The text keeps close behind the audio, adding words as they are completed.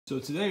So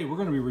today we're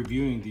going to be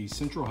reviewing the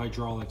central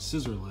hydraulic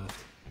scissor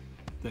lift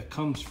that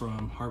comes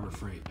from Harbor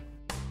Freight.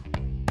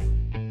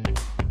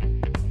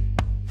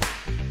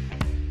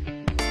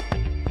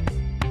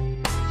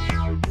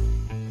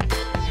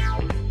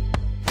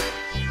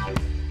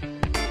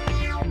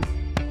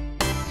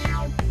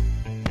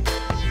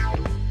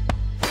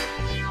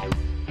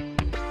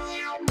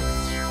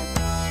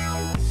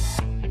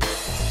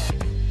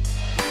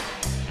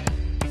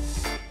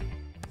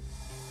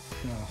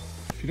 Now,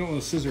 if you don't know what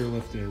a scissor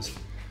lift is,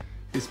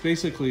 it's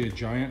basically a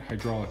giant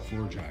hydraulic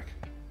floor jack.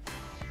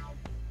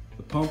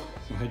 The pump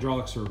and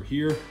hydraulics are over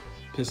here,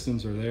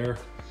 pistons are there,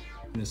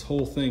 and this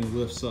whole thing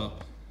lifts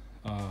up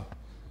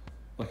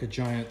like a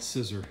giant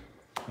scissor,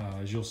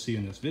 as you'll see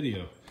in this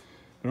video.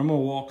 But I'm gonna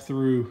walk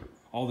through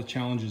all the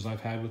challenges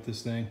I've had with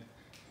this thing,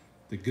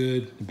 the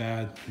good, the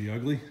bad, the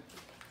ugly.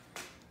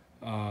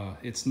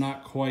 It's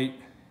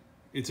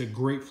a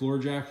great floor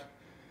jack.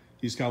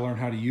 You just gotta learn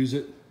how to use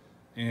it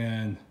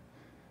and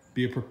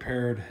be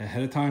prepared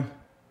ahead of time.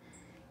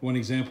 One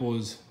example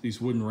is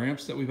these wooden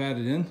ramps that we've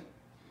added in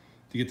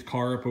to get the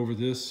car up over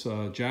this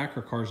jack.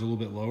 Our car's a little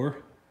bit lower.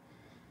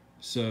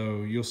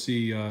 So you'll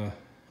see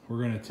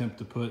we're gonna attempt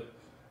to put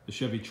the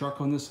Chevy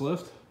truck on this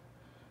lift.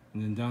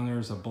 And then down there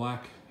is a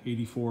black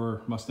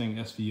 84 Mustang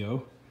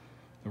SVO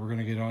that we're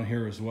gonna get on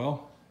here as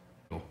well.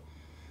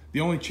 The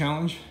only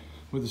challenge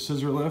with the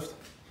scissor lift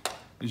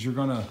is you're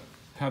gonna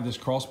have this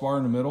crossbar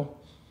in the middle.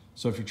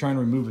 So if you're trying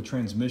to remove a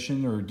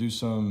transmission or do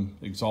some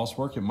exhaust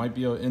work, it might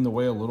be in the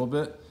way a little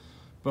bit.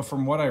 But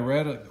from what I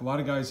read, a lot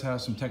of guys have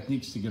some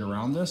techniques to get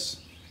around this.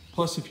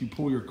 Plus, if you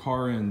pull your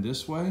car in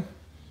this way,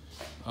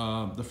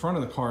 the front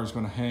of the car is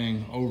going to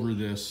hang over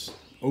this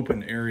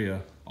open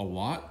area a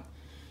lot.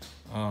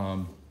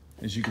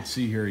 As you can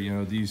see here, you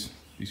know, these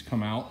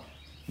come out.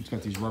 It's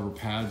got these rubber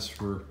pads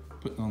for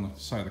putting on the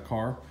side of the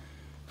car.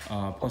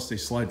 Plus, they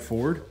slide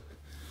forward.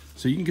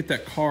 So you can get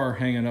that car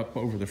hanging up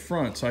over the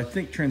front. So I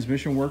think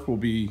transmission work it'll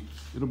be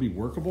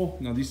workable.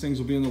 Now, these things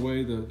will be in the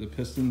way, the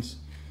pistons,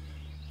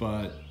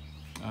 but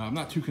I'm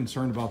not too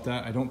concerned about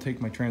that. I don't take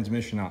my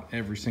transmission out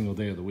every single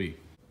day of the week.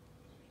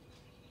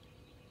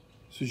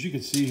 So as you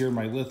can see here,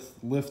 my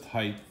lift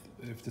height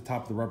at the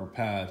top of the rubber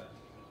pad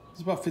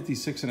is about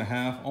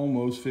 56.5,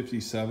 almost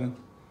 57.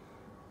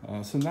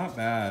 So not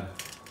bad.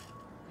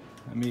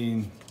 I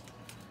mean,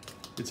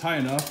 it's high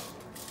enough.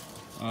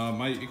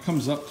 It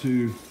comes up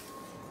to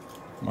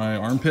my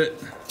armpit.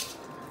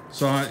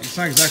 So it's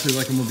not exactly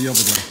like I'm gonna be able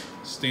to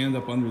stand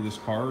up under this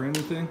car or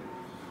anything,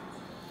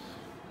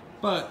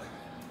 but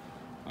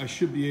I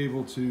should be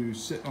able to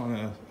sit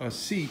on a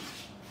seat,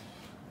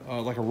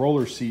 like a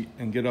roller seat,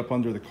 and get up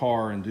under the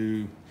car and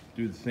do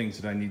the things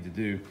that I need to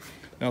do.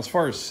 Now, as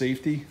far as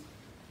safety,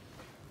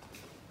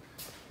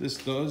 this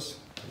does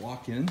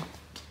lock in. I don't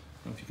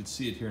know if you can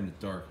see it here in the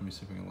dark. Let me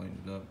see if I can lighten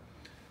it up.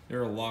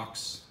 There are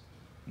locks,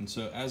 and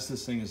so as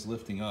this thing is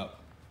lifting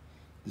up,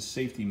 the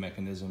safety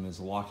mechanism is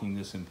locking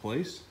this in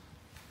place.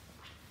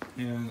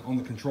 And on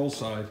the control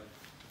side,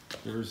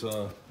 there's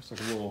it's like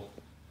a little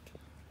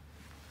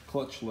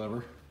clutch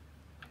lever,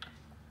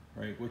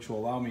 right, which will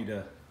allow me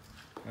to,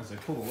 as I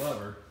pull the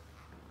lever,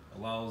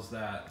 allows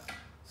that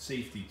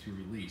safety to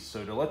release.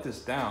 So to let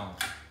this down,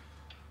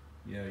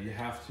 you know, you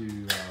have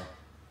to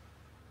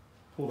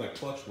pull that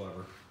clutch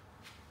lever.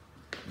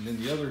 And then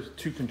the other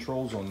two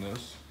controls on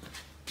this,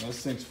 now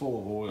this thing's full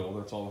of oil,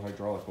 that's all the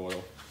hydraulic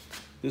oil.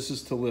 This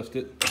is to lift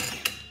it,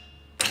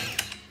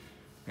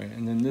 right,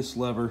 and then this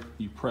lever,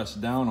 you press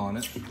down on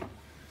it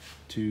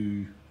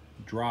to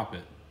drop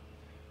it.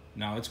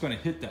 Now it's going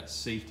to hit that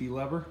safety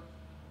lever.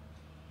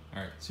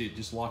 All right, see it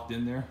just locked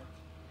in there?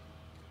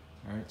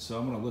 All right, so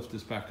I'm going to lift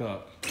this back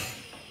up,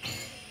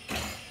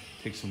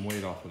 take some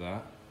weight off of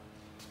that.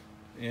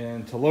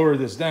 And to lower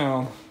this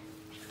down,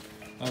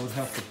 I would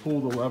have to pull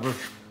the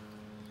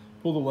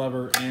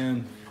lever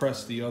and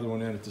press the other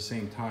one in at the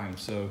same time.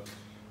 So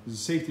there's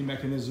a safety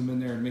mechanism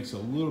in there. It makes it a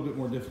little bit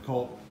more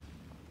difficult.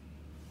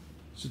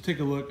 So take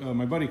a look.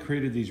 My buddy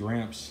created these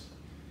ramps,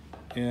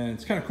 and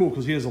it's kind of cool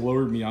because he has a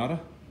lowered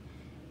Miata.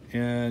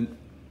 And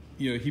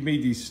you know, he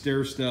made these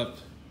stair-stepped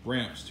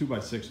ramps,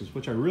 2x6s,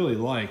 which I really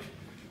like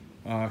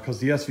because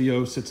the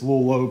SVO sits a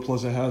little low,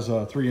 plus it has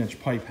a 3-inch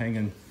pipe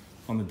hanging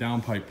on the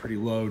downpipe pretty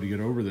low to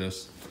get over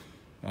this.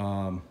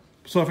 So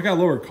if I got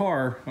a lower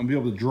car, I'll be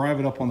able to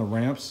drive it up on the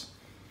ramps,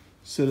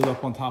 sit it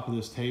up on top of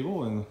this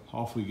table, and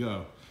off we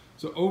go.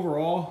 So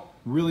overall,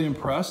 really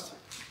impressed.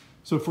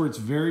 So for its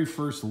very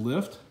first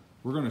lift,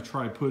 we're gonna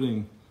try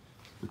putting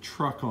the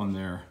truck on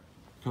there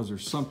because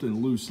there's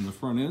something loose in the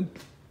front end.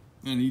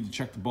 And I need to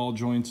check the ball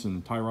joints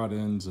and tie rod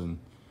ends and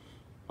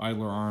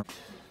idler arm.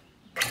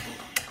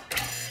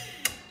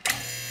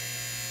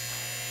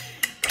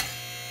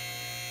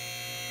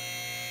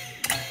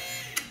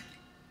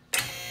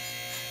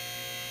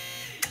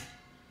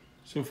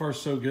 So far,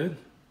 so good.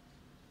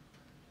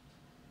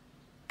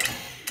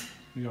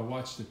 We gotta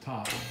watch the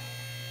top.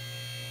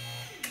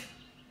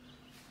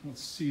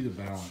 Let's see the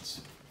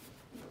balance.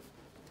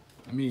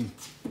 I mean,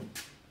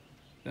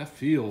 that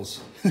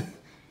feels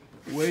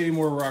way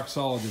more rock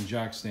solid than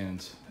jack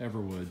stands ever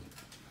would.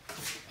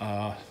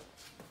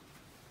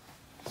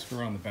 Let's go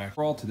around the back.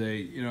 Overall today,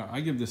 you know,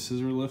 I give the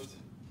scissor lift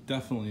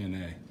definitely an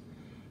A. It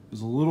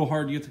was a little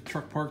hard to get the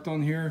truck parked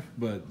on here,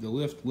 but the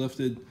lift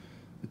lifted.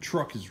 The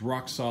truck is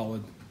rock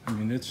solid. I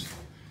mean, it's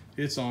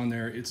on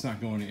there. It's not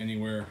going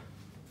anywhere.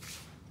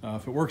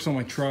 If it works on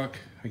my truck,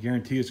 I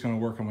guarantee it's going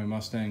to work on my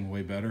Mustang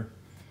way better.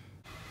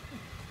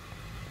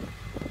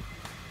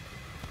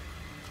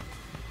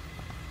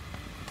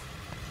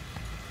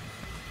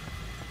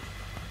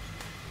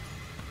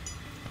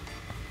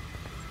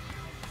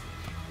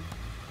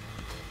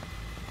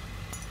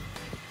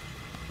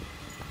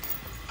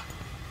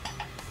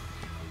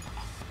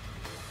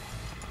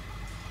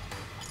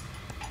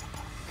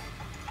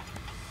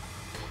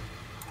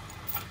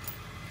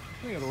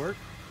 I think it'll work.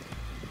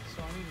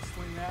 So I need to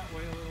swing that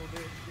way a little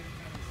bit to get it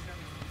kind of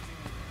centered.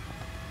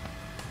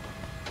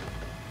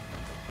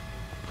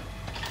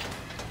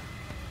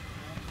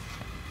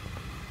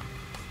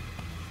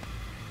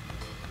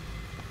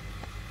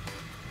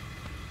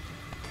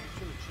 Make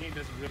sure the chain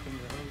doesn't rip into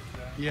the hose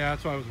back. Yeah,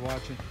 that's what I was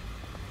watching.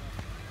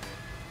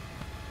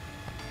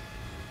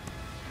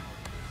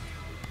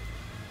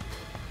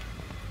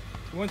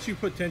 Once you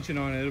put tension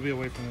on it, it'll be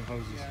away from the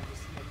hoses. Yeah,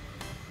 just like,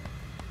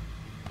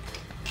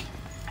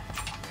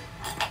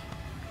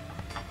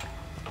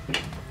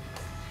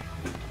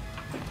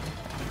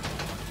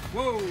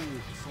 Whoa,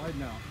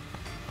 sliding out.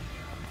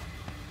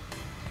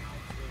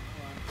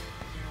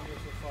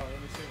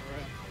 let me see where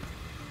we're at.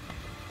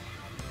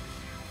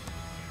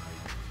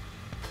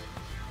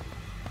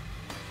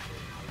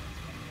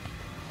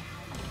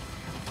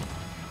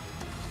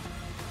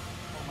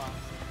 Hold on.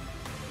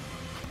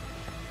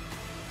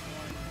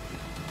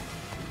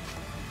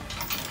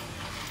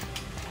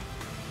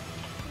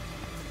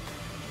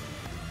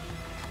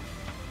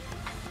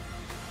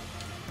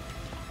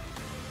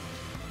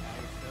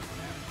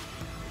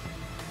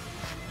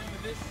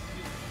 This,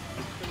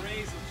 the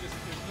raise is just,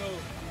 there's no,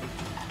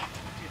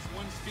 it's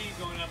one speed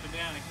going up and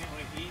down. I can't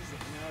like ease it,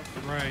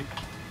 you know? Right.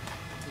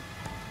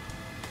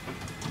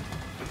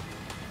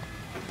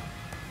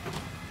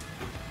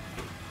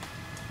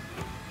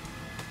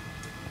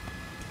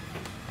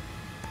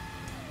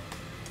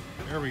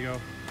 There we go.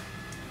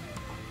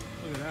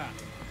 Look at that.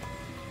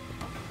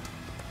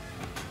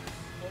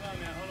 Hold on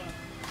now, hold on.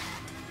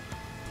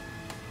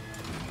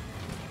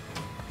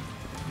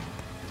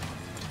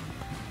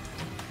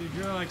 Dude,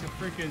 you're like a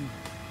freaking...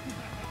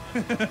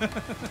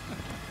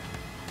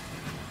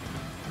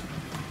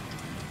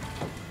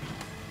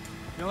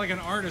 You're like an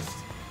artist.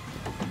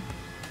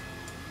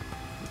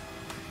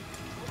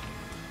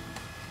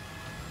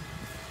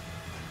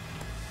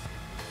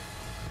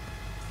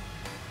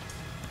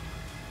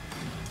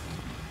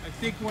 I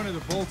think one of the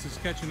bolts is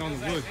catching on the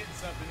wood. Hitting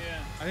something, yeah.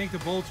 I think the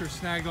bolts are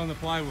snagged on the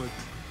plywood.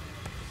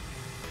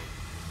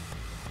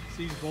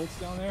 See these bolts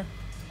down there?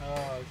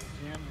 Oh, it's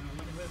jammed in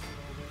the lift a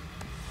little bit.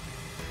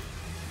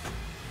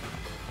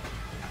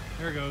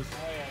 There it goes.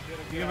 Oh yeah, good.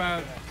 You get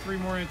about 3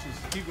 more inches.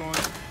 Keep going.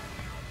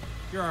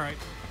 You're all right.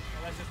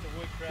 Well, that's just a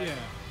wood crack. Yeah.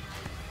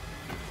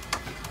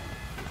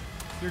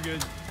 You're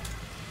good.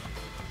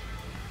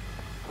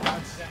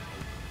 That's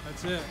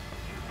it.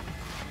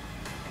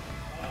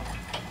 I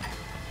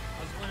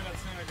was worried about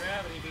center of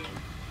gravity being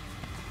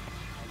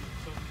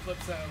so it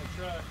flips out of the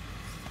truck.